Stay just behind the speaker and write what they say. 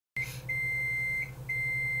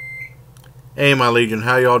Hey, my Legion,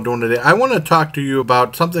 how y'all doing today? I want to talk to you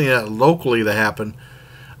about something that locally that happened,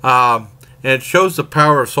 and it shows the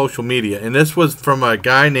power of social media. And this was from a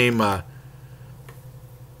guy named, where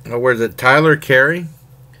is it, Tyler Carey,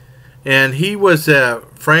 and he was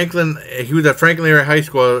at Franklin. He was at Franklin Area High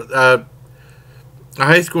School, a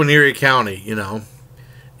high school in Erie County,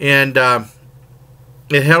 and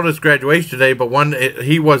it held his graduation today. But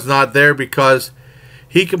he was not there because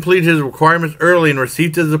he completed his requirements early and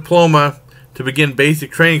received his diploma to begin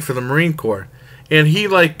basic training for the Marine Corps. And he he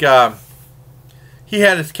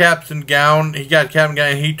had his captain gown. He got a captain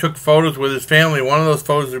gown, and he took photos with his family. One of those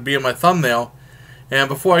photos would be in my thumbnail. And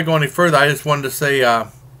before I go any further, I just wanted to say,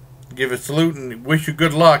 give a salute and wish you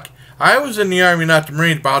good luck. I was in the Army, not the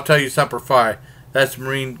Marines, but I'll tell you Semper Fi. That's the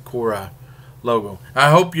Marine Corps logo. I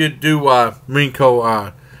hope you do Marine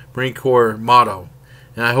Corps motto,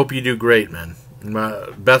 and I hope you do great, man.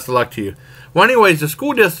 Best of luck to you. Well, anyways, the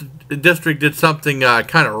school district did something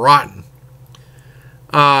kind of rotten.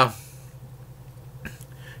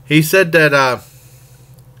 He said that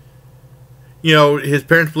his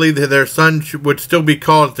parents believed that their son would still be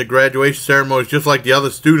called at the graduation ceremonies just like the other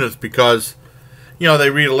students because they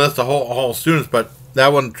read a list of whole students, but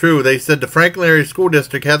that wasn't true. They said the Franklin Area School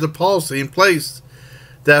District has a policy in place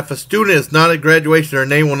that if a student is not at graduation, their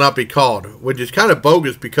name will not be called, which is kind of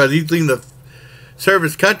bogus because he's leaving the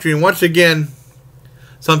service country, and once again,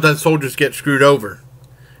 sometimes soldiers get screwed over.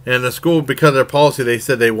 And the school, because of their policy, they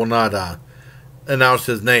said they will not announce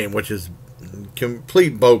his name, which is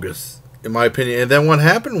complete bogus, in my opinion. And then what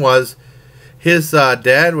happened was his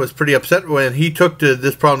dad was pretty upset when he took to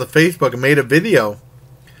this problem to Facebook and made a video.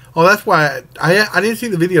 Oh, that's why I didn't see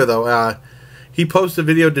the video, though. He posted a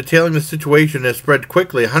video detailing the situation that spread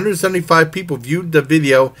quickly. 175 people viewed the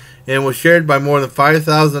video and was shared by more than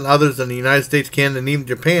 5,000 others in the United States, Canada, and even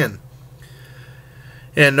Japan.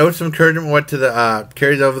 And notes of encouragement went to the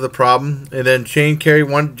carried over the problem. And then Shane Carey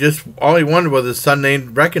all he wanted was his son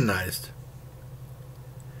named recognized.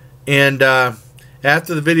 And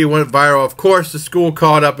after the video went viral, of course, the school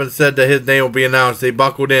called up and said that his name will be announced. They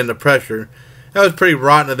buckled in the pressure. That was pretty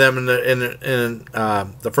rotten of them in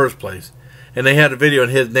the first place. And they had a video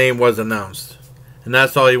and his name was announced. And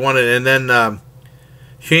that's all he wanted. And then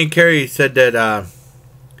Shane Carey said that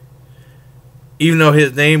even though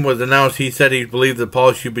his name was announced, he said he believed the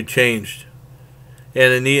policy should be changed.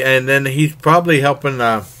 And then he's probably helping...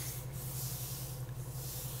 and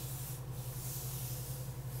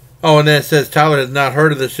then it says Tyler has not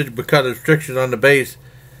heard of this because of restrictions on the base.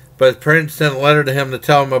 But his parents sent a letter to him to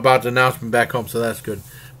tell him about the announcement back home, so that's good.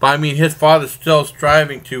 But I mean, his father's still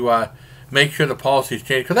striving to... make sure the policies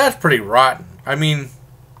change, because that's pretty rotten. I mean,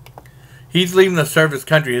 he's leaving the service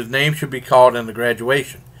country. His name should be called in the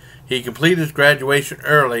graduation. He completed his graduation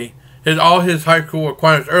early. All his high school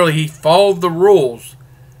requirements early. He followed the rules.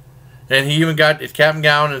 And he even got his captain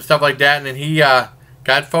gown and stuff like that. And then he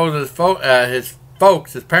got photos of his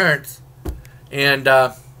folks, his parents. And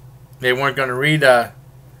they weren't going to read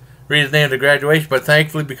his name at the graduation. But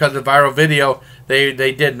thankfully, because of the viral video,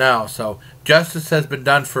 they did now. So justice has been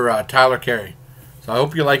done for Tyler Carey. So I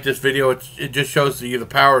hope you like this video. It just shows you the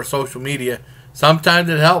power of social media. Sometimes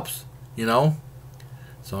it helps,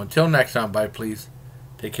 So until next time, bye, please.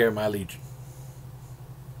 Take care, my Legion.